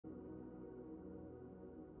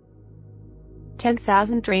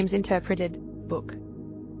10,000 Dreams Interpreted, Book.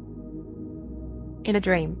 In a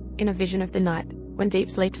dream, in a vision of the night, when deep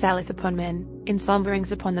sleep falleth upon men, in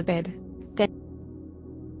slumberings upon the bed, then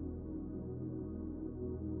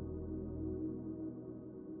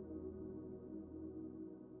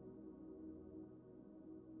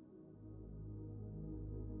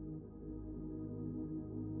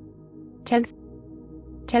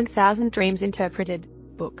 10,000 Dreams Interpreted,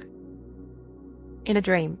 Book. In a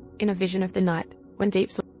dream, in a vision of the night, when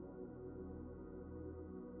deep sleep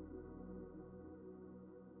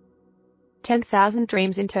 10,000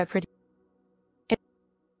 Dreams Interpreted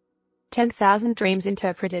 10,000 Dreams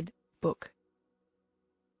Interpreted, Book.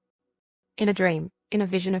 In a dream, in a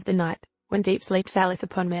vision of the night, when deep sleep falleth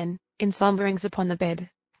upon men, in slumberings upon the bed,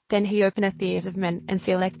 then he openeth the ears of men, and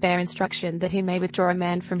sealeth bare instruction, that he may withdraw a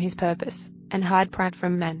man from his purpose, and hide pride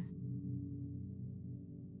from men.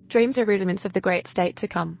 Dreams are rudiments of the great state to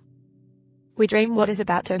come. We dream what is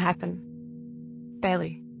about to happen.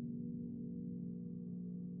 Bailey.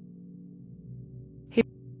 His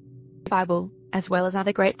Bible, as well as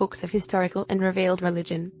other great books of historical and revealed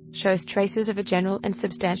religion, shows traces of a general and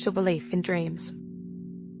substantial belief in dreams.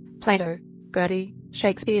 Plato, Goethe,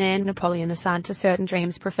 Shakespeare and Napoleon assigned to certain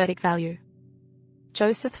dreams prophetic value.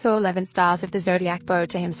 Joseph saw 11 stars of the zodiac bow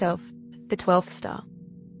to himself, the 12th star.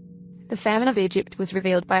 The famine of Egypt was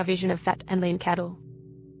revealed by a vision of fat and lean cattle.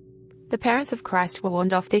 The parents of Christ were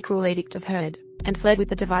warned off the cruel edict of Herod, and fled with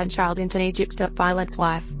the divine child into Egypt. Pilate's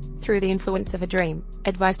wife, through the influence of a dream,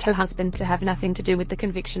 advised her husband to have nothing to do with the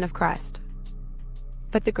conviction of Christ.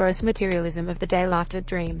 But the gross materialism of the day laughed at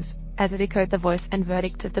dreams, as it echoed the voice and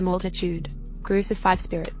verdict of the multitude: crucify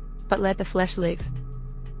spirit, but let the flesh live.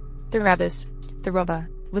 The Rabbis, the robber,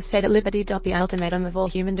 was set at liberty. The ultimatum of all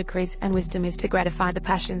human decrees and wisdom is to gratify the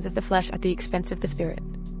passions of the flesh at the expense of the spirit.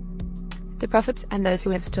 The prophets and those who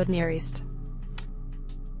have stood nearest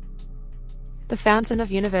the fountain of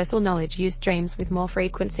universal knowledge used dreams with more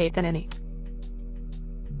frequency than any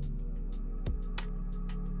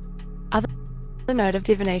other mode of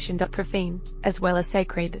divination. Profane, as well as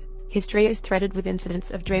sacred, history is threaded with incidents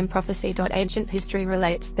of dream prophecy. Ancient history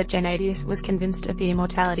relates that Gennadius was convinced of the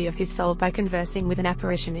immortality of his soul by conversing with an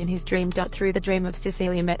apparition in his dream. Through the dream of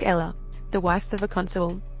Cecilia met Ella, the wife of a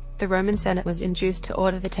consul, the Roman Senate was induced to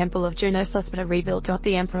order the temple of Juno Sospita rebuilt.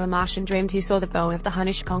 The Emperor Marcian dreamed he saw the bow of the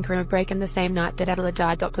Hunnish conqueror break, and the same night that Attila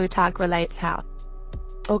died. Plutarch relates how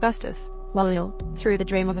Augustus, while ill, through the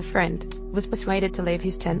dream of a friend, was persuaded to leave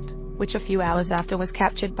his tent, which a few hours after was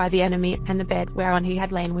captured by the enemy, and the bed whereon he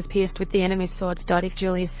had lain was pierced with the enemy's swords. If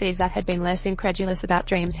Julius Caesar had been less incredulous about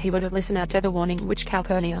dreams, he would have listened to the warning which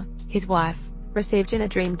Calpurnia, his wife, received in a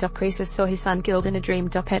dream. Croesus saw his son killed in a dream.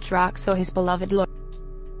 Petrarch saw his beloved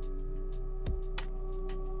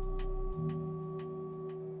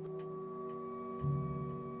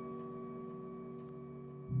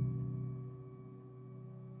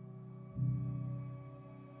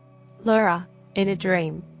Laura, in a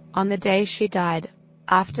dream, on the day she died,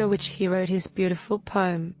 after which he wrote his beautiful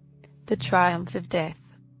poem, The Triumph of Death.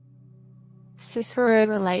 Cicero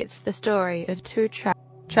relates the story of two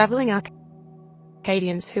traveling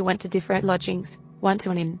Arcadians who went to different lodgings, one to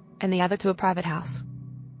an inn, and the other to a private house.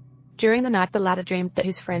 During the night the latter dreamed that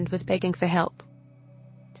his friend was begging for help.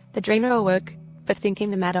 The dreamer awoke, but thinking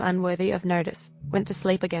the matter unworthy of notice, went to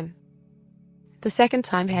sleep again. The second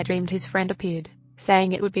time he had dreamed his friend appeared,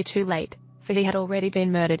 saying it would be too late, for he had already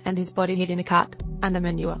been murdered and his body hid in a cart, under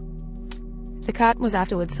manure. The cart was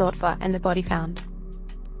afterwards sought for and the body found.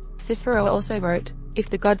 Cicero also wrote,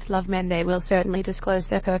 "If the gods love men they will certainly disclose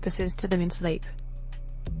their purposes to them in sleep."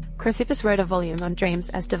 Chrysippus wrote a volume on dreams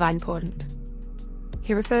as divine portent.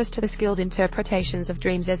 He refers to the skilled interpretations of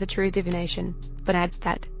dreams as a true divination, but adds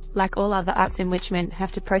that, like all other arts in which men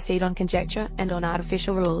have to proceed on conjecture and on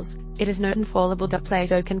artificial rules, it is not infallible.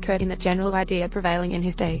 Plato concurred in the general idea prevailing in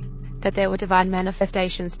his day, that there were divine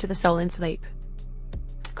manifestations to the soul in sleep.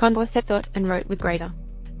 Condorcet thought and wrote with greater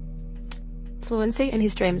fluency in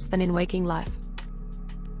his dreams than in waking life.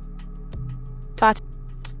 Tartini,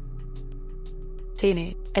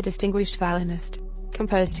 a distinguished violinist,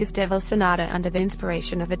 composed his Devil's Sonata under the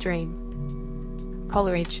inspiration of a dream.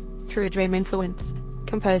 Coleridge, through a dream influence,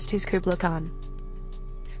 composed his Kubla Khan.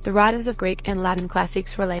 The writers of Greek and Latin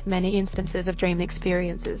classics relate many instances of dream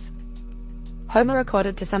experiences. Homer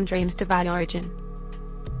recorded to some dreams divine origin.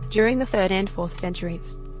 During the 3rd and 4th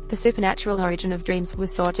centuries, the supernatural origin of dreams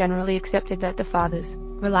was so generally accepted that the fathers,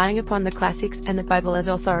 relying upon the classics and the Bible as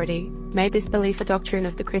authority, made this belief a doctrine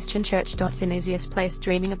of the Christian Church. Synesius placed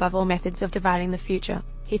dreaming above all methods of divining the future.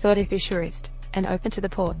 He thought it be surest, and open to the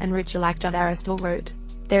poor and rich alike. Aristotle wrote,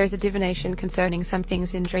 "There is a divination concerning some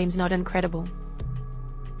things in dreams not incredible,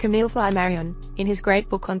 Camille Flammarion, in his great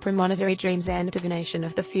book on premonitory dreams and divination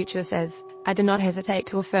of the future says, I do not hesitate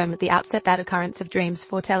to affirm at the outset that occurrence of dreams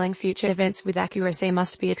foretelling future events with accuracy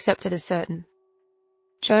must be accepted as certain.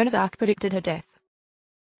 Joan of Arc predicted her death.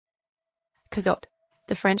 Cazot,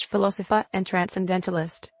 the French philosopher and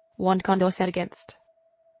transcendentalist, warned Condorcet against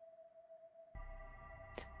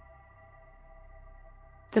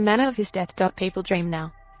the manner of his death. People dream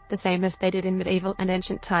now, the same as they did in medieval and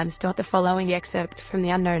ancient times. The following excerpt from The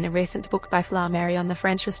Unknown, a recent book by Flammarion, the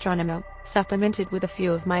French astronomer, supplemented with a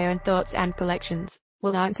few of my own thoughts and collections,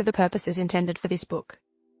 will answer the purposes intended for this book.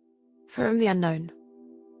 From The Unknown.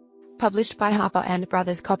 Published by Harper and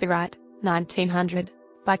Brothers, copyright 1900,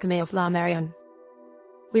 by Camille Flammarion.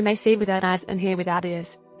 We may see without eyes and hear without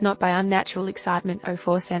ears, not by unnatural excitement or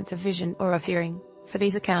for sense of vision or of hearing, for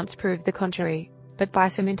these accounts prove the contrary, but by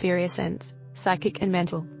some interior sense, psychic and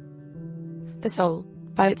mental. The soul,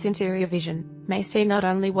 by its interior vision, may see not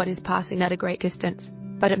only what is passing at a great distance,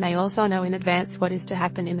 but it may also know in advance what is to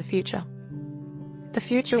happen in the future. The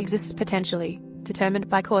future exists potentially,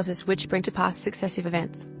 determined by causes which bring to pass successive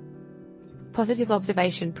events. Positive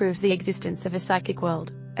observation proves the existence of a psychic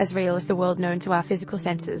world, as real as the world known to our physical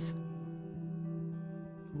senses.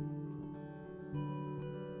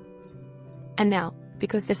 And now,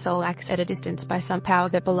 because the soul acts at a distance by some power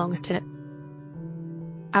that belongs to it,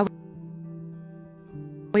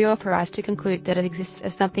 we are authorized to conclude that it exists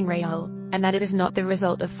as something real, and that it is not the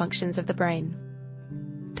result of functions of the brain.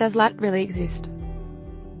 Does light really exist?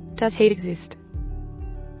 Does heat exist?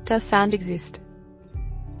 Does sound exist?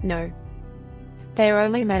 No. They are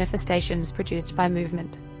only manifestations produced by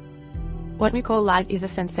movement. What we call light is a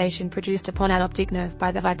sensation produced upon our optic nerve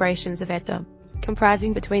by the vibrations of ether,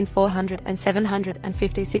 comprising between 400 and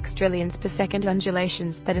 756 trillions per second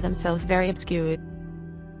undulations that are themselves very obscure.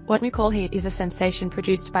 What we call heat is a sensation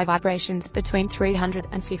produced by vibrations between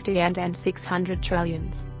 350 and 600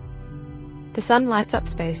 trillions. The sun lights up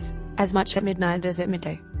space, as much at midnight as at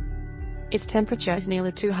midday. Its temperature is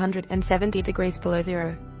nearly 270 degrees below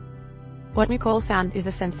zero. What we call sound is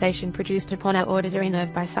a sensation produced upon our auditory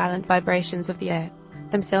nerve by silent vibrations of the air,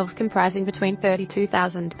 themselves comprising between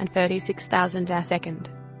 32,000 and 36,000 a second.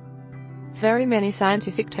 Very many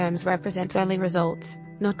scientific terms represent only results,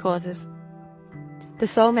 not causes. The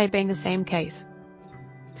soul may be in the same case.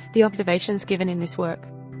 The observations given in this work,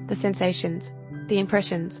 the sensations, the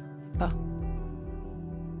impressions, the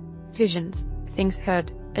visions, things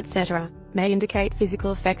heard, etc., may indicate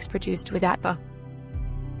physical effects produced without the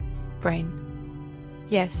brain.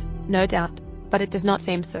 Yes, no doubt, but it does not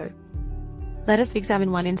seem so. Let us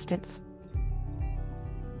examine one instance.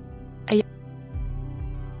 A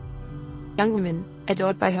young woman,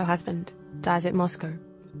 adored by her husband, dies at Moscow.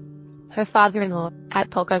 Her father-in-law, at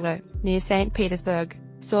Pulkovo, near St. Petersburg,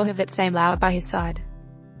 saw her that same hour by his side.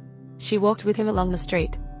 She walked with him along the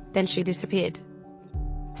street, then she disappeared.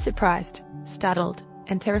 Surprised, startled,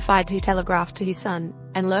 and terrified, he telegraphed to his son,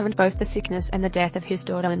 and learned both the sickness and the death of his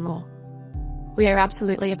daughter-in-law. We are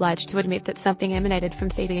absolutely obliged to admit that something emanated from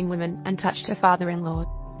the young woman and touched her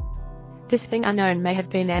father-in-law. This thing unknown may have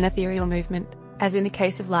been an ethereal movement, as in the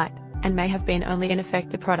case of light, and may have been only an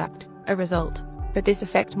effect, a product, a result, but this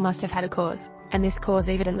effect must have had a cause, and this cause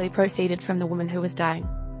evidently proceeded from the woman who was dying.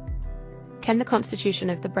 Can the constitution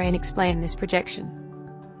of the brain explain this projection?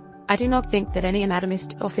 I do not think that any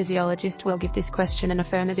anatomist or physiologist will give this question an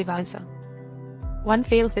affirmative answer. One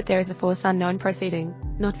feels that there is a force unknown proceeding,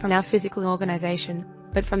 not from our physical organization,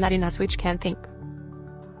 but from that in us which can think.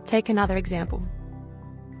 Take another example.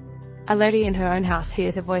 A lady in her own house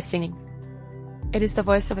hears a voice singing. It is the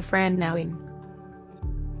voice of a friend now in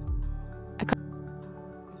a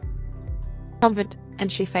convent,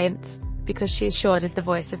 and she faints, because she is sure it is the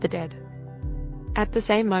voice of the dead. At the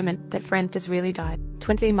same moment that friend has really died,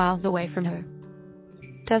 20 miles away from her.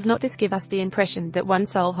 Does not this give us the impression that one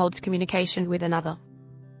soul holds communication with another?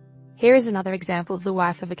 Here is another example. The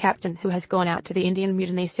wife of a captain who has gone out to the Indian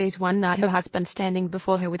mutiny sees one night her husband standing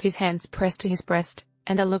before her with his hands pressed to his breast,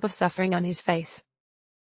 and a look of suffering on his face.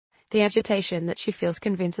 The agitation that she feels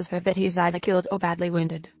convinces her that he is either killed or badly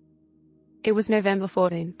wounded. It was November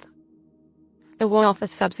 14th. The War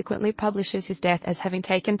Office subsequently publishes his death as having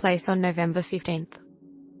taken place on November 15th.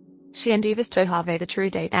 She endeavors to have the true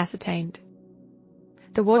date ascertained.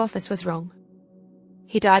 The War Office was wrong.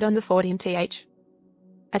 He died on the 14th.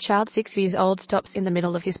 A child 6 years old stops in the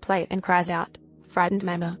middle of his play and cries out, "Frightened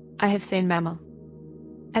Mama, I have seen Mama."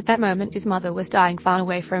 At that moment his mother was dying far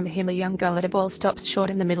away from him. A young girl at a ball stops short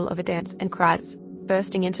in the middle of a dance and cries,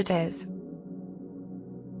 bursting into tears,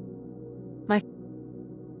 "My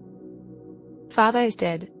father is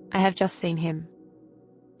dead, I have just seen him."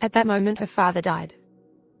 At that moment her father died.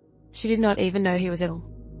 She did not even know he was ill.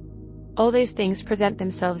 All these things present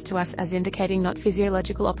themselves to us as indicating not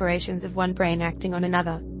physiological operations of one brain acting on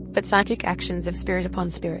another, but psychic actions of spirit upon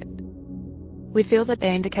spirit. We feel that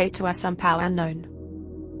they indicate to us some power unknown.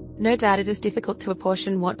 No doubt it is difficult to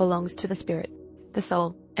apportion what belongs to the spirit, the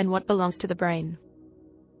soul, and what belongs to the brain.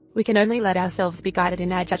 We can only let ourselves be guided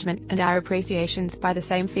in our judgment and our appreciations by the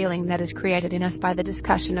same feeling that is created in us by the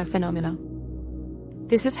discussion of phenomena.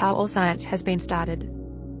 This is how all science has been started.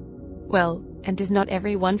 Well, and does not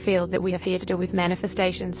everyone feel that we have here to do with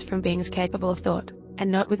manifestations from beings capable of thought,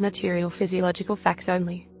 and not with material physiological facts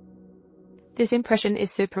only? This impression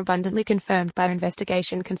is superabundantly confirmed by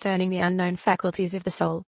investigation concerning the unknown faculties of the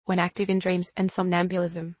soul, when active in dreams and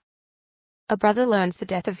somnambulism. A brother learns the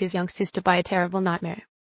death of his young sister by a terrible nightmare.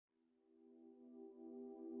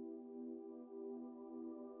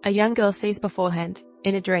 A young girl sees beforehand,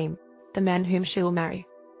 in a dream, the man whom she will marry.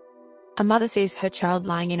 A mother sees her child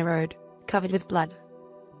lying in a road, covered with blood.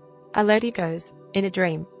 A lady goes, in a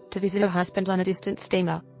dream, to visit her husband on a distant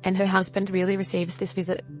steamer, and her husband really receives this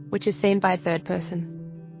visit, which is seen by a third person.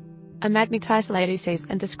 A magnetized lady sees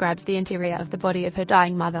and describes the interior of the body of her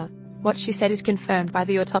dying mother. What she said is confirmed by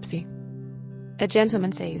the autopsy. A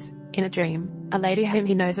gentleman sees, in a dream, a lady whom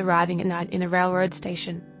he knows arriving at night in a railroad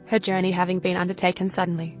station, her journey having been undertaken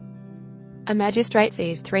suddenly. A magistrate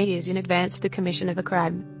sees 3 years in advance the commission of a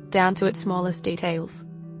crime, down to its smallest details.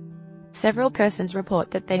 Several persons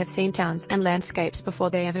report that they have seen towns and landscapes before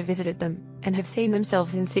they ever visited them, and have seen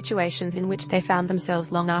themselves in situations in which they found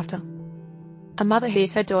themselves long after. A mother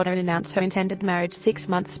hears her daughter announce her intended marriage 6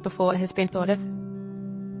 months before it has been thought of.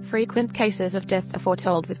 Frequent cases of death are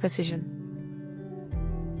foretold with precision.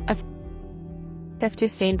 A theft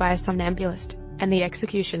is seen by a somnambulist, and the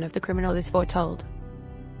execution of the criminal is foretold.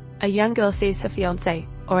 A young girl sees her fiancé,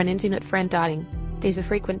 or an intimate friend dying. These are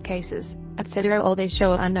frequent cases, etc. All these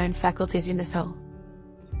show unknown faculties in the soul.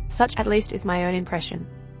 Such at least is my own impression.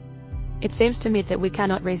 It seems to me that we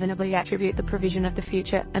cannot reasonably attribute the provision of the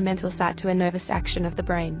future a mental sight to a nervous action of the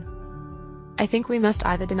brain. I think we must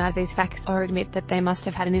either deny these facts or admit that they must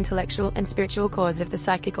have had an intellectual and spiritual cause of the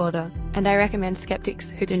psychic order, and I recommend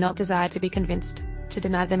skeptics who do not desire to be convinced, to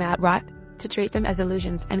deny them outright, to treat them as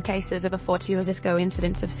illusions and cases of a fortuitous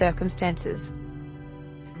coincidence of circumstances.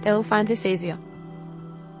 They will find this easier.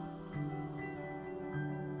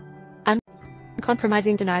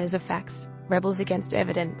 Uncompromising deniers of facts, rebels against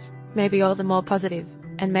evidence, may be all the more positive,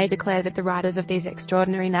 and may declare that the writers of these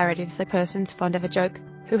extraordinary narratives are persons fond of a joke,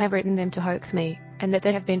 who have written them to hoax me, and that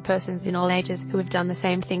there have been persons in all ages who have done the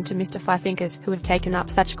same thing to mystify thinkers who have taken up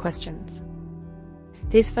such questions.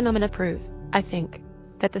 These phenomena prove, I think,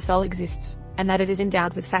 that the soul exists, and that it is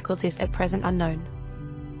endowed with faculties at present unknown.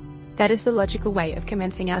 That is the logical way of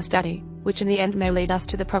commencing our study, which in the end may lead us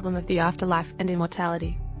to the problem of the afterlife and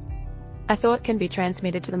immortality. A thought can be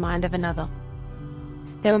transmitted to the mind of another.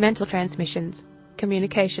 There were mental transmissions,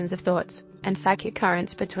 communications of thoughts, and psychic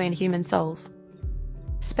currents between human souls.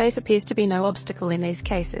 Space appears to be no obstacle in these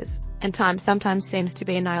cases, and time sometimes seems to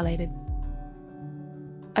be annihilated.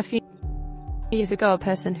 A few years ago, a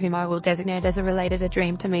person whom I will designate as related a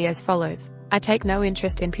dream to me as follows. I take no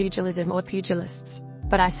interest in pugilism or pugilists,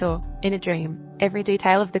 but I saw, in a dream, every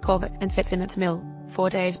detail of the Corvette and Fitz in its mill,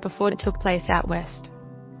 4 days before it took place out west.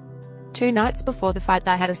 2 nights before the fight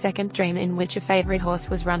I had a second dream in which a favorite horse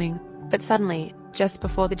was running, but suddenly, just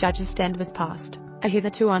before the judge's stand was passed, a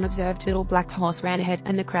hitherto unobserved little black horse ran ahead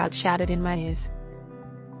and the crowd shouted in my ears.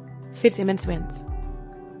 Fitzsimmons wins.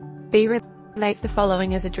 B relates the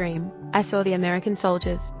following as a dream. I saw the American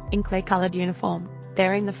soldiers, in clay-colored uniform,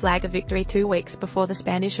 bearing the flag of victory 2 weeks before the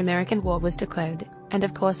Spanish-American War was declared, and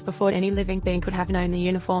of course before any living being could have known the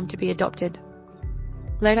uniform to be adopted.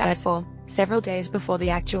 Later I saw, several days before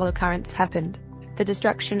the actual occurrence happened, the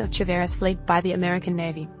destruction of Cervera's fleet by the American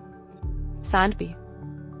Navy. Signed B.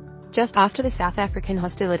 Just after the South African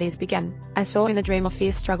hostilities began, I saw in a dream a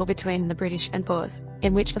fierce struggle between the British and Boers,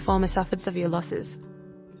 in which the former suffered severe losses.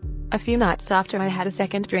 A few nights after I had a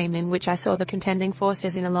second dream in which I saw the contending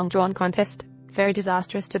forces in a long-drawn contest, very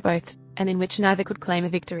disastrous to both, and in which neither could claim a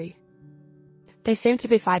victory. They seemed to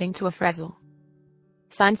be fighting to a frazzle.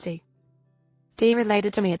 Signed C. D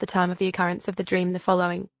related to me at the time of the occurrence of the dream the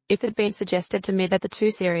following: if it had been suggested to me that the 2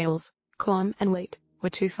 cereals, corn and wheat, were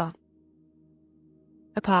too far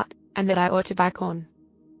apart, and that I ought to buy corn.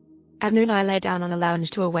 At noon I lay down on a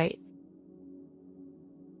lounge to await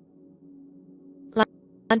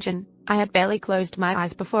luncheon. I had barely closed my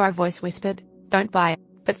eyes before a voice whispered, "Don't buy it,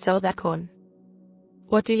 but sell that corn."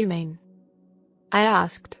 "What do you mean?" I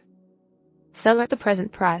asked. "Sell at the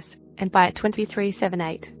present price, and buy at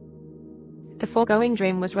 23.78. The foregoing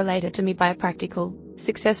dream was related to me by a practical,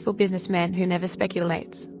 successful businessman who never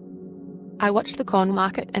speculates. I watched the corn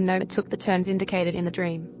market and know it took the turns indicated in the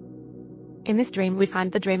dream. In this dream we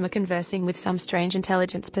find the dreamer conversing with some strange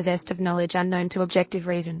intelligence possessed of knowledge unknown to objective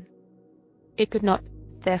reason. It could not,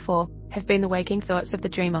 therefore, have been the waking thoughts of the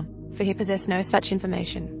dreamer, for he possessed no such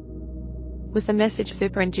information. Was the message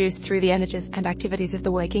superinduced through the energies and activities of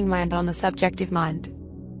the waking mind on the subjective mind?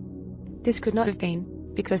 This could not have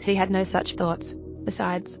been, because he had no such thoughts.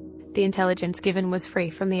 Besides, the intelligence given was free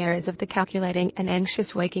from the errors of the calculating and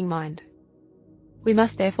anxious waking mind. We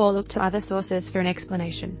must therefore look to other sources for an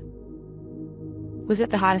explanation. Was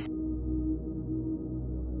it the higher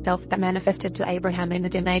self that manifested to Abraham in the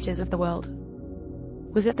dim ages of the world?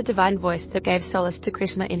 Was it the divine voice that gave solace to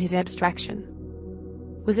Krishna in his abstraction?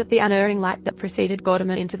 Was it the unerring light that preceded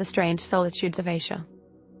Gautama into the strange solitudes of Asia?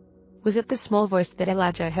 Was it the small voice that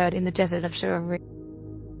Elijah heard in the desert of Shur?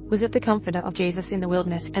 Was it the comforter of Jesus in the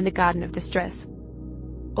wilderness and the garden of distress?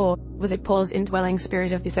 Or was it Paul's indwelling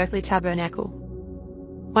spirit of this earthly tabernacle?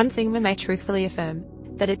 One thing we may truthfully affirm,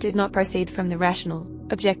 that it did not proceed from the rational,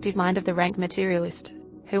 objective mind of the rank materialist,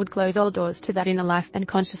 who would close all doors to that inner life and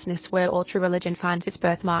consciousness where all true religion finds its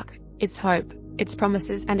birthmark, its hope, its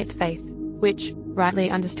promises and its faith, which, rightly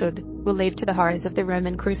understood, will lead to the horrors of the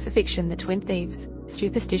Roman crucifixion, the twin thieves,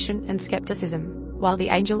 superstition and skepticism, while the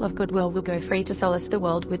angel of goodwill will go free to solace the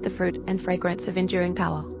world with the fruit and fragrance of enduring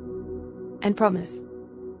power and promise.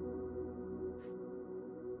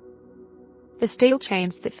 The steel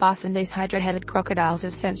chains that fasten these hydra-headed crocodiles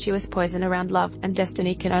of sensuous poison around love and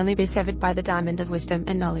destiny can only be severed by the diamond of wisdom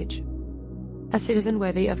and knowledge. A citizen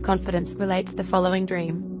worthy of confidence relates the following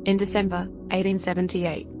dream. In December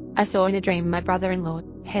 1878, I saw in a dream my brother-in-law,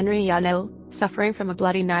 Henry Yarnell, suffering from a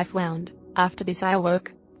bloody knife wound. After this I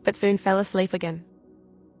awoke, but soon fell asleep again.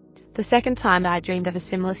 The second time I dreamed of a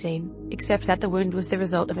similar scene, except that the wound was the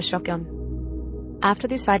result of a shotgun. After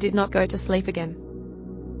this I did not go to sleep again.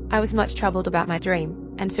 I was much troubled about my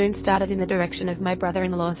dream, and soon started in the direction of my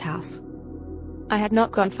brother-in-law's house. I had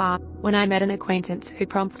not gone far, when I met an acquaintance who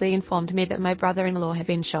promptly informed me that my brother-in-law had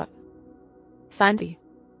been shot. Signed B.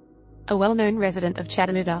 A well-known resident of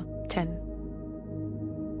Chattanooga,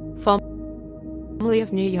 10. Formerly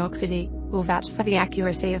of New York City, will vouch for the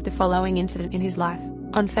accuracy of the following incident in his life.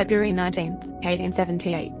 On February 19,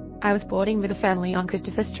 1878, I was boarding with a family on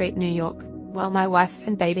Christopher Street, New York, while my wife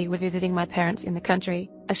and baby were visiting my parents in the country,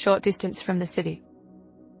 a short distance from the city.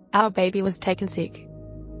 Our baby was taken sick.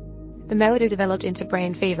 The malady developed into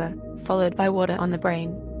brain fever, followed by water on the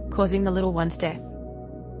brain, causing the little one's death.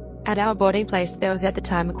 At our boarding place there was at the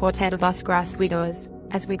time a quartet of us grass widows,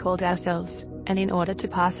 as we called ourselves, and in order to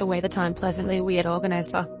pass away the time pleasantly we had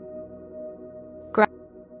organized a grass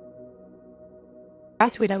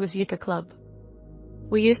widows euchre club.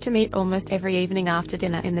 We used to meet almost every evening after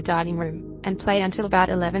dinner in the dining room, and play until about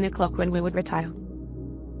 11 o'clock when we would retire.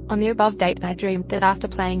 On the above date I dreamed that after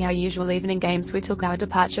playing our usual evening games we took our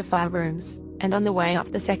departure for our rooms, and on the way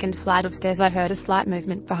up the second flight of stairs I heard a slight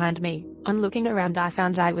movement behind me. On looking around I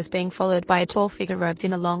found I was being followed by a tall figure robed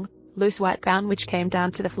in a long, loose white gown which came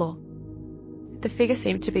down to the floor. The figure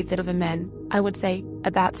seemed to be that of a man, I would say,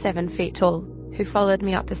 about 7 feet tall, who followed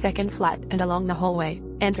me up the second flight and along the hallway,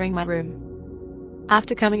 entering my room.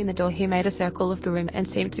 After coming in the door he made a circle of the room and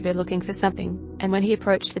seemed to be looking for something, and when he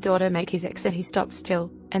approached the door to make his exit he stopped still,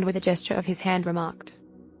 and with a gesture of his hand remarked,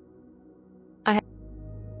 "I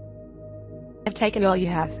have taken all you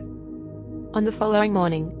have." On the following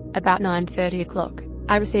morning, about 9:30 o'clock,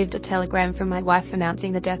 I received a telegram from my wife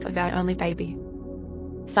announcing the death of our only baby.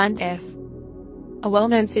 Signed F. A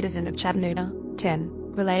well-known citizen of Chattanooga, 10,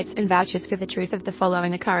 relates and vouches for the truth of the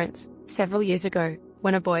following occurrence. Several years ago,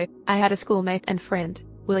 when a boy, I had a schoolmate and friend,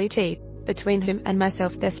 Willie T., between whom and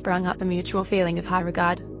myself there sprung up a mutual feeling of high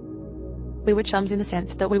regard. We were chums in the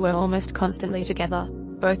sense that we were almost constantly together,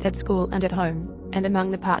 both at school and at home, and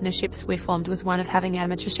among the partnerships we formed was one of having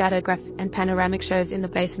amateur shadowgraph and panoramic shows in the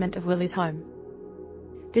basement of Willie's home.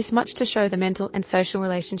 This much to show the mental and social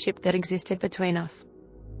relationship that existed between us.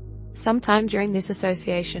 Sometime during this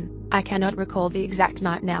association, I cannot recall the exact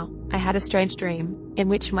night now, I had a strange dream, in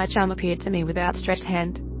which my chum appeared to me with outstretched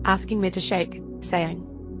hand, asking me to shake, saying,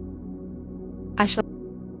 "I shall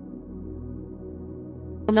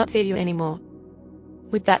not see you anymore."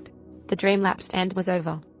 With that, the dream lapsed and was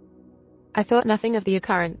over. I thought nothing of the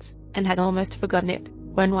occurrence, and had almost forgotten it,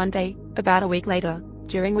 when one day, about a week later,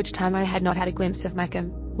 during which time I had not had a glimpse of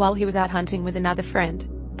Mackham, while he was out hunting with another friend,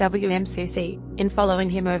 WMCC, in following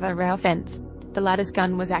him over a rail fence, the latter's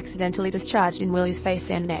gun was accidentally discharged in Willie's face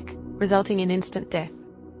and neck, resulting in instant death.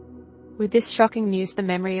 With this shocking news the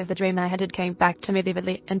memory of the dream I had came back to me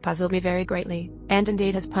vividly and puzzled me very greatly, and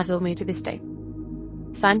indeed has puzzled me to this day.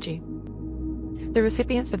 Signed G. The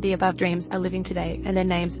recipients of the above dreams are living today, and their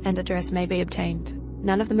names and address may be obtained.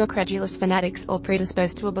 None of them are credulous fanatics or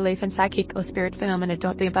predisposed to a belief in psychic or spirit phenomena.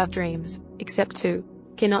 The above dreams, except two,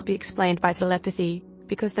 cannot be explained by telepathy,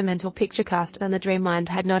 because the mental picture cast and the dream mind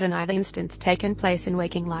had not in either instance taken place in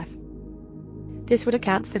waking life. This would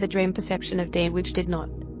account for the dream perception of D, which did not,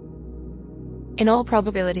 in all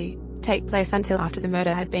probability, take place until after the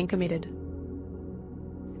murder had been committed.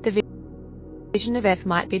 The vision of F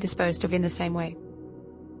might be disposed of in the same way.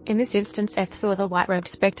 In this instance, F saw the white-robed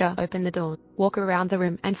spectre open the door, walk around the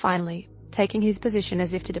room, and finally, taking his position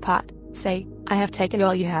as if to depart, say, "I have taken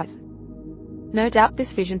all you have." No doubt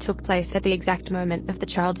this vision took place at the exact moment of the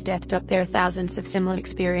child's death. There are thousands of similar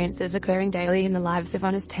experiences occurring daily in the lives of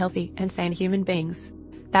honest, healthy, and sane human beings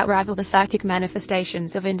that rival the psychic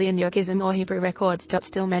manifestations of Indian yogism or Hebrew records.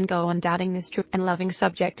 Still men go on doubting this true and loving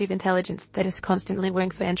subjective intelligence that is constantly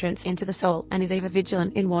working for entrance into the soul and is ever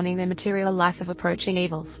vigilant in warning their material life of approaching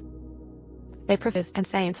evils. They prophets and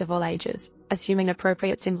saints of all ages, assuming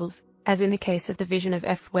appropriate symbols, as in the case of the vision of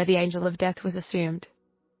F where the angel of death was assumed.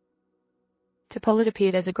 To Paul it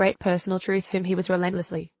appeared as a great personal truth whom he was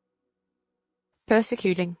relentlessly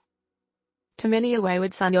persecuting. To many a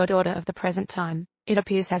wayward son or daughter of the present time, it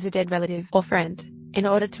appears as a dead relative or friend, in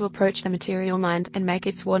order to approach the material mind and make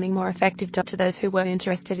its warning more effective. To those who were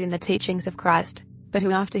interested in the teachings of Christ, but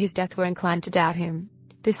who after his death were inclined to doubt him,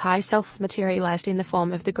 this high self materialized in the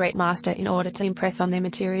form of the great master in order to impress on their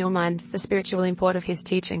material minds the spiritual import of his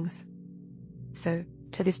teachings. So,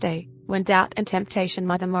 to this day, when doubt and temptation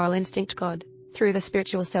by the moral instinct God, through the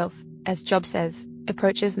spiritual self, as Job says,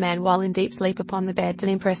 approaches man while in deep sleep upon the bed to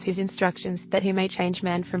impress his instructions that he may change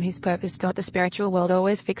man from his purpose. The spiritual world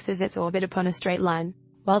always fixes its orbit upon a straight line,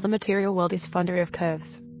 while the material world is fonder of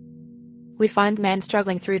curves. We find man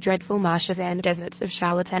struggling through dreadful marshes and deserts of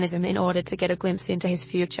charlatanism in order to get a glimpse into his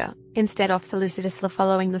future, instead of solicitously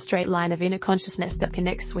following the straight line of inner consciousness that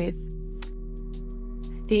connects with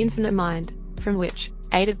the infinite mind, from which,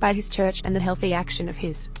 aided by his church and the healthy action of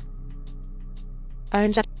his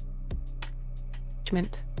own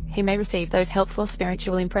judgment, he may receive those helpful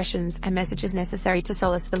spiritual impressions and messages necessary to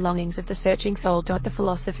solace the longings of the searching soul. The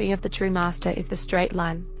philosophy of the true master is the straight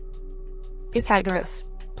line. Pythagoras,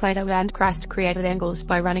 Plato and Christ created angles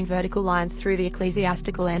by running vertical lines through the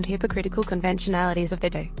ecclesiastical and hypocritical conventionalities of their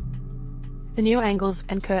day. The new angles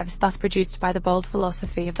and curves thus produced by the bold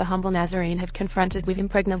philosophy of the humble Nazarene have confronted with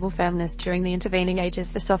impregnable firmness during the intervening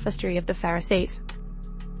ages the sophistry of the Pharisees.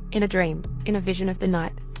 In a dream, in a vision of the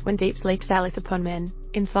night, when deep sleep falleth upon men,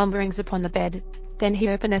 in slumberings upon the bed, then he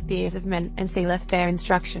openeth the ears of men and sealeth their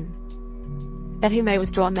instruction, that he may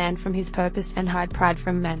withdraw man from his purpose and hide pride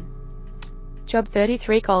from men. Job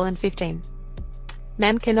 33:15.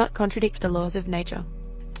 Man cannot contradict the laws of nature.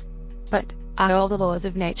 But, are all the laws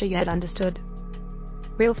of nature yet understood?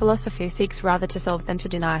 Real philosophy seeks rather to solve than to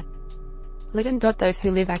deny. Lytton. Those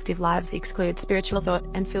who live active lives exclude spiritual thought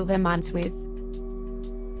and fill their minds with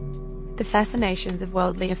the fascinations of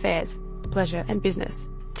worldly affairs, pleasure and business,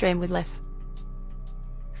 dream with less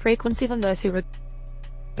frequency than those who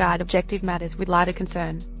regard objective matters with lighter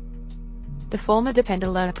concern. The former depend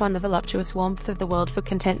alone upon the voluptuous warmth of the world for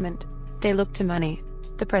contentment. They look to money,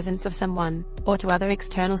 the presence of someone, or to other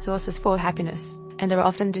external sources for happiness, and are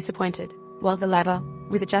often disappointed, while the latter,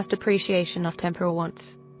 with a just appreciation of temporal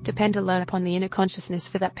wants, depend alone upon the inner consciousness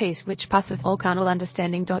for that peace which passeth all carnal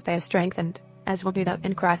understanding. They are strengthened, as will Buddha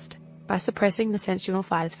in Christ, by suppressing the sensual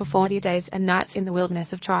fires for 40 days and nights in the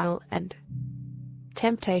wilderness of trial and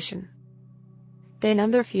temptation. Their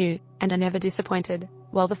number few, and are never disappointed,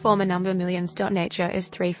 while the former number millions. Nature is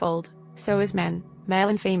threefold, so is man, male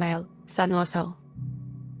and female, son or soul.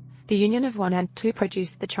 The union of one and two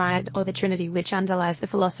produced the triad or the trinity which underlies the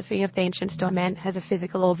philosophy of the ancients. Man has a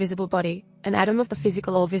physical or visible body, an atom of the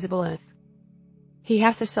physical or visible earth. He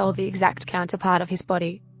has a soul, the exact counterpart of his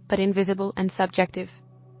body, but invisible and subjective,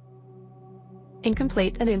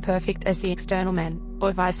 incomplete and imperfect as the external man,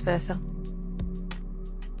 or vice versa.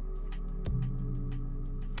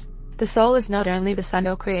 The soul is not only the son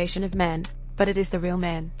or creation of man, but it is the real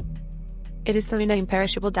man. It is the inner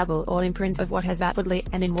imperishable double or imprint of what has outwardly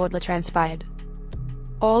and inwardly transpired.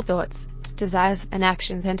 All thoughts, desires and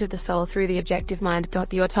actions enter the soul through the objective mind.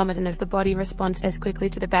 The automaton of the body responds as quickly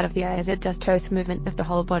to the bat of the eye as it does to the movement of the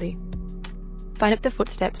whole body. Find up the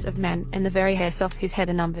footsteps of man, and the very hairs off his head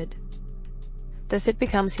are numbered. Thus it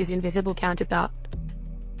becomes his invisible counterpart.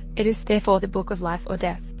 It is therefore the book of life or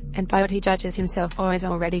death, and by it he judges himself or is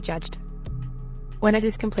already judged. When it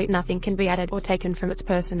is complete, nothing can be added or taken from its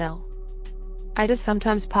personnel. It is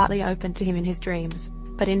sometimes partly opened to him in his dreams,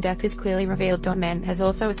 but in death is clearly revealed. Man has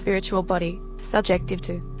also a spiritual body, subjective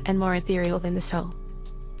to, and more ethereal than the soul.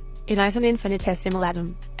 It is an infinitesimal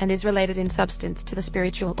atom, and is related in substance to the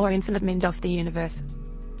spiritual or infinite mind of the universe.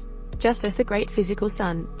 Just as the great physical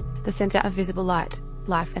sun, the center of visible light,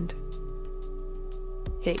 life and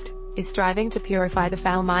heat, is striving to purify the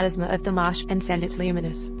foul miasma of the marsh and send its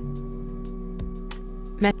luminous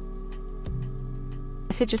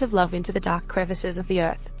messages of love into the dark crevices of the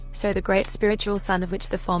earth, so the great spiritual sun, of which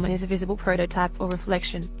the former is a visible prototype or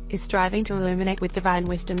reflection, is striving to illuminate with divine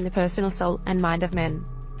wisdom the personal soul and mind of men,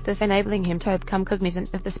 thus enabling him to become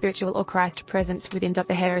cognizant of the spiritual or Christ presence within.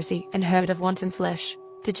 The heresy and herd of wanton flesh,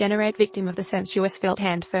 degenerate victim of the sensuous felt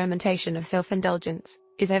hand fermentation of self-indulgence,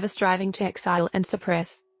 is ever striving to exile and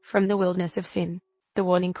suppress, from the wilderness of sin, the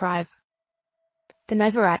warning cry of the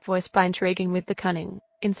Nazarite voiced by intriguing with the cunning,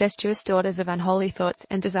 incestuous daughters of unholy thoughts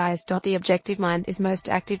and desires. The objective mind is most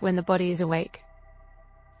active when the body is awake.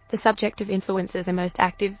 The subjective influences are most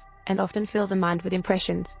active, and often fill the mind with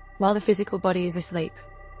impressions, while the physical body is asleep.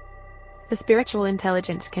 The spiritual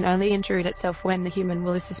intelligence can only intrude itself when the human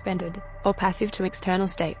will is suspended, or passive to external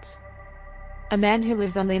states. A man who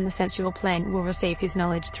lives only in the sensual plane will receive his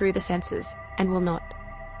knowledge through the senses, and will not,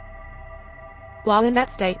 while in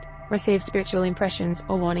that state, receive spiritual impressions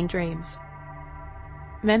or warning dreams.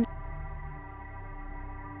 Men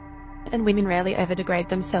and women rarely ever degrade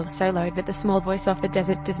themselves so low that the small voice of the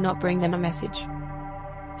desert does not bring them a message.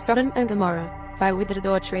 Sodom and Gomorrah, by withered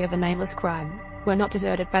adultery of a nameless crime, were not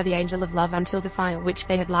deserted by the angel of love until the fire which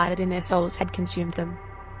they had lighted in their souls had consumed them.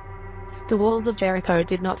 The walls of Jericho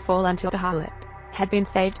did not fall until the harlot had been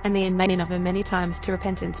saved and the inmate of her many times to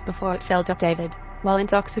repentance before it fell. David, while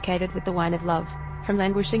intoxicated with the wine of love, from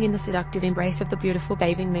languishing in the seductive embrace of the beautiful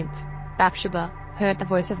bathing nymph, Bathsheba, heard the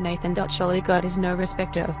voice of Nathan. Surely God is no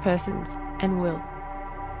respecter of persons, and will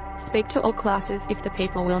speak to all classes if the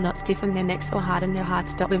people will not stiffen their necks or harden their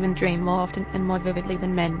hearts. Women dream more often and more vividly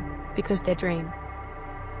than men, because their dream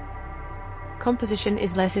composition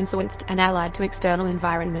is less influenced and allied to external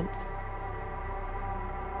environments.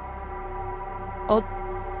 All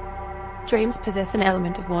dreams possess an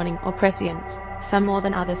element of warning or prescience, some more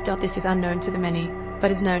than others. This is unknown to the many,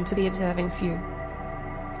 but is known to the observing few.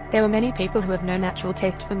 There were many people who have no natural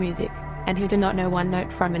taste for music, and who do not know one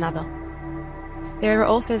note from another. There are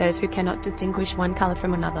also those who cannot distinguish one color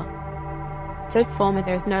from another. To the former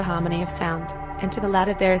there is no harmony of sound, and to the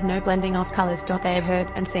latter there is no blending of colors. They have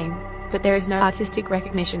heard and seen, but there is no artistic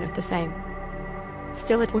recognition of the same.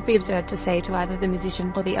 Still, it would be absurd to say to either the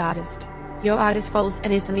musician or the artist, "Your art is false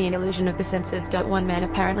and is only an illusion of the senses." One man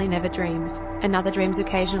apparently never dreams, another dreams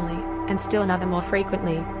occasionally, and still another more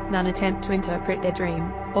frequently. None attempt to interpret their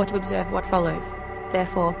dream, or to observe what follows.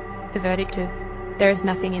 Therefore, the verdict is, there is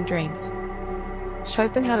nothing in dreams.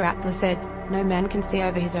 Schopenhauer aptly says, no man can see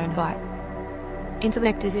over his own light.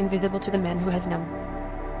 Intellect is invisible to the man who has none.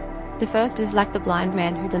 The first is like the blind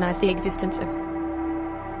man who denies the existence of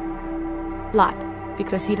light,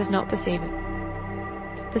 because he does not perceive it.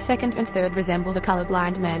 The second and third resemble the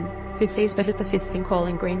color-blind man, who sees but who persists in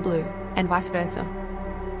calling green blue, and vice versa.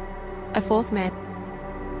 A fourth man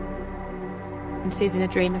sees in a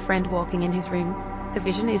dream a friend walking in his room. The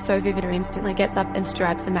vision is so vivid he instantly gets up and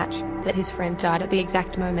strikes a match, that his friend died at the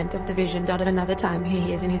exact moment of the vision. At another time he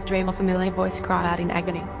hears in his dream a familiar voice cry out in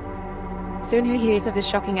agony. Soon he hears of the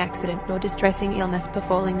shocking accident or distressing illness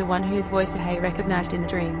befalling the one whose voice he recognized in the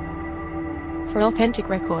dream. For authentic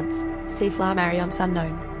records, see Flammarion's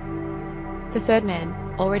Unknown. The third man,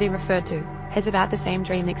 already referred to, has about the same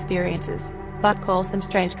dream experiences, but calls them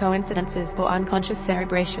strange coincidences or unconscious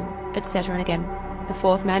cerebration, etc. And again, the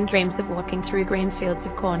fourth man dreams of walking through green fields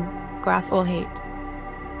of corn, grass or heat.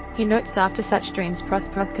 He notes after such dreams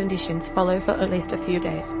prosperous conditions follow for at least a few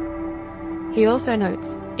days. He also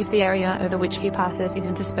notes, if the area over which he passes is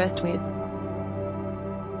interspersed with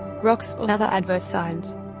rocks or other adverse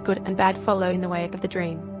signs, good and bad follow in the wake of the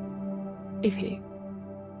dream. If he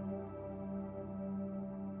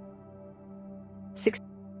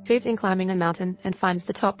succeeds in climbing a mountain and finds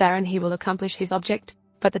the top barren, he will accomplish his object,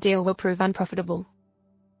 but the deal will prove unprofitable.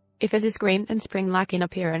 If it is green and spring-like in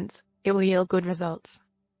appearance, it will yield good results.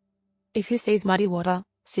 If he sees muddy water,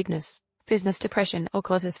 sickness, business depression or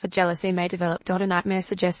causes for jealousy may develop. A nightmare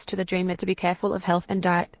suggests to the dreamer to be careful of health and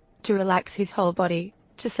diet, to relax his whole body,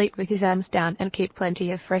 to sleep with his arms down and keep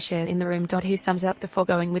plenty of fresh air in the room. He sums up the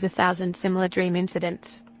foregoing with 1,000 similar dream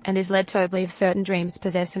incidents, and is led to believe certain dreams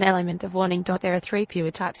possess an element of warning. There are three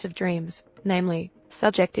pure types of dreams, namely,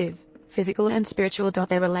 subjective, physical and spiritual.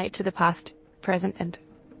 They relate to the past, present and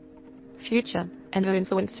future, and are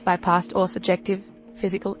influenced by past or subjective,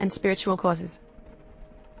 physical and spiritual causes.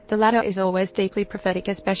 The latter is always deeply prophetic,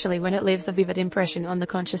 especially when it leaves a vivid impression on the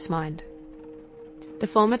conscious mind. The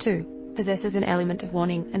former, too, possesses an element of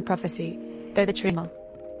warning and prophecy, though the dreamer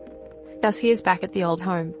thus he is back at the old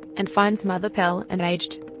home, and finds mother pale and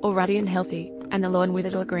aged, or ruddy and healthy, and the lawn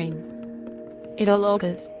withered or green. It all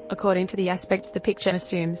augurs, according to the aspects the picture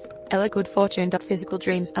assumes, a good fortune. Physical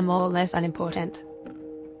dreams are more or less unimportant.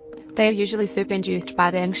 They are usually superinduced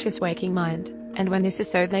by the anxious waking mind, and when this is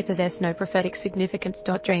so they possess no prophetic significance.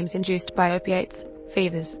 Dreams induced by opiates,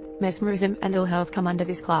 fevers, mesmerism and ill health come under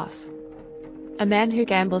this class. A man who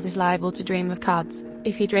gambles is liable to dream of cards.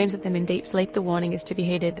 If he dreams of them in deep sleep, the warning is to be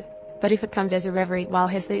heeded, but if it comes as a reverie while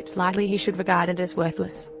he sleeps lightly, he should regard it as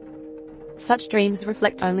worthless. Such dreams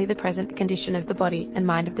reflect only the present condition of the body and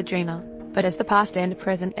mind of the dreamer, but as the past and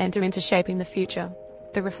present enter into shaping the future,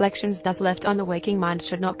 the reflections thus left on the waking mind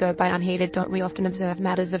should not go by unheeded. We often observe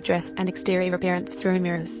matters of dress and exterior appearance through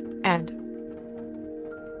mirrors, and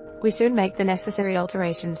we soon make the necessary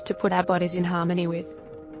alterations to put our bodies in harmony with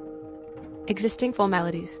existing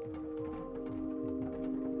formalities.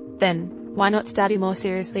 Then, why not study more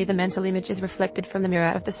seriously the mental images reflected from the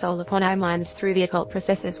mirror of the soul upon our minds through the occult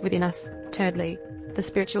processes within us? Thirdly, the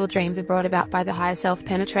spiritual dreams are brought about by the higher self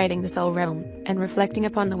penetrating the soul realm, and reflecting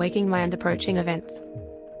upon the waking mind approaching events.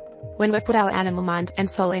 When we put our animal mind and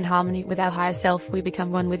soul in harmony with our higher self, we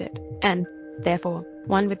become one with it, and, therefore,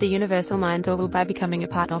 one with the universal mind, or will by becoming a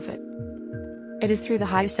part of it. It is through the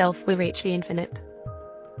higher self we reach the infinite.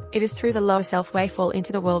 It is through the lower self we fall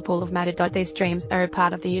into the whirlpool of matter. These dreams are a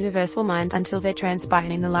part of the universal mind until they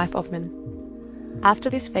transpire in the life of man. After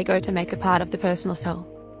this they go to make a part of the personal soul.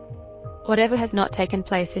 Whatever has not taken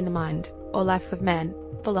place in the mind, or life of man,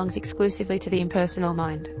 belongs exclusively to the impersonal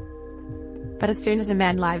mind. But as soon as a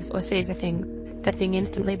man lives or sees a thing, that thing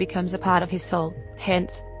instantly becomes a part of his soul.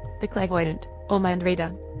 Hence, the clairvoyant, or mind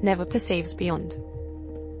reader, never perceives beyond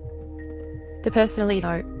the personal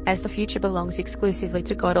ego, as the future belongs exclusively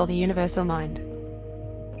to God or the universal mind,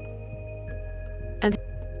 and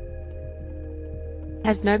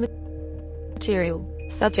has no material,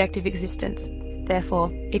 subjective existence.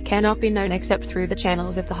 Therefore, it cannot be known except through the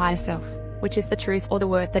channels of the higher self, which is the truth or the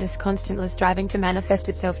word that is constantly striving to manifest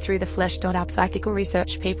itself through the flesh. Our psychical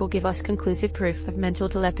research people give us conclusive proof of mental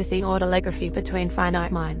telepathy or telegraphy between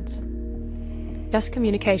finite minds. Thus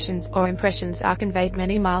communications or impressions are conveyed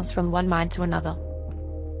many miles from one mind to another.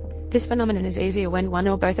 This phenomenon is easier when one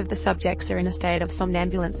or both of the subjects are in a state of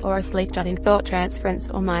somnambulance or asleep. In thought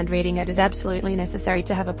transference or mind reading, it is absolutely necessary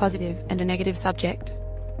to have a positive and a negative subject.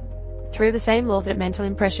 Through the same law that mental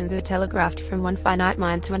impressions are telegraphed from one finite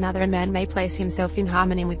mind to another, a man may place himself in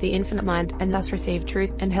harmony with the infinite mind and thus receive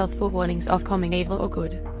truth and healthful warnings of coming evil or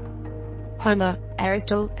good. Homer,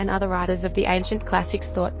 Aristotle, and other writers of the ancient classics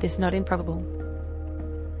thought this not improbable.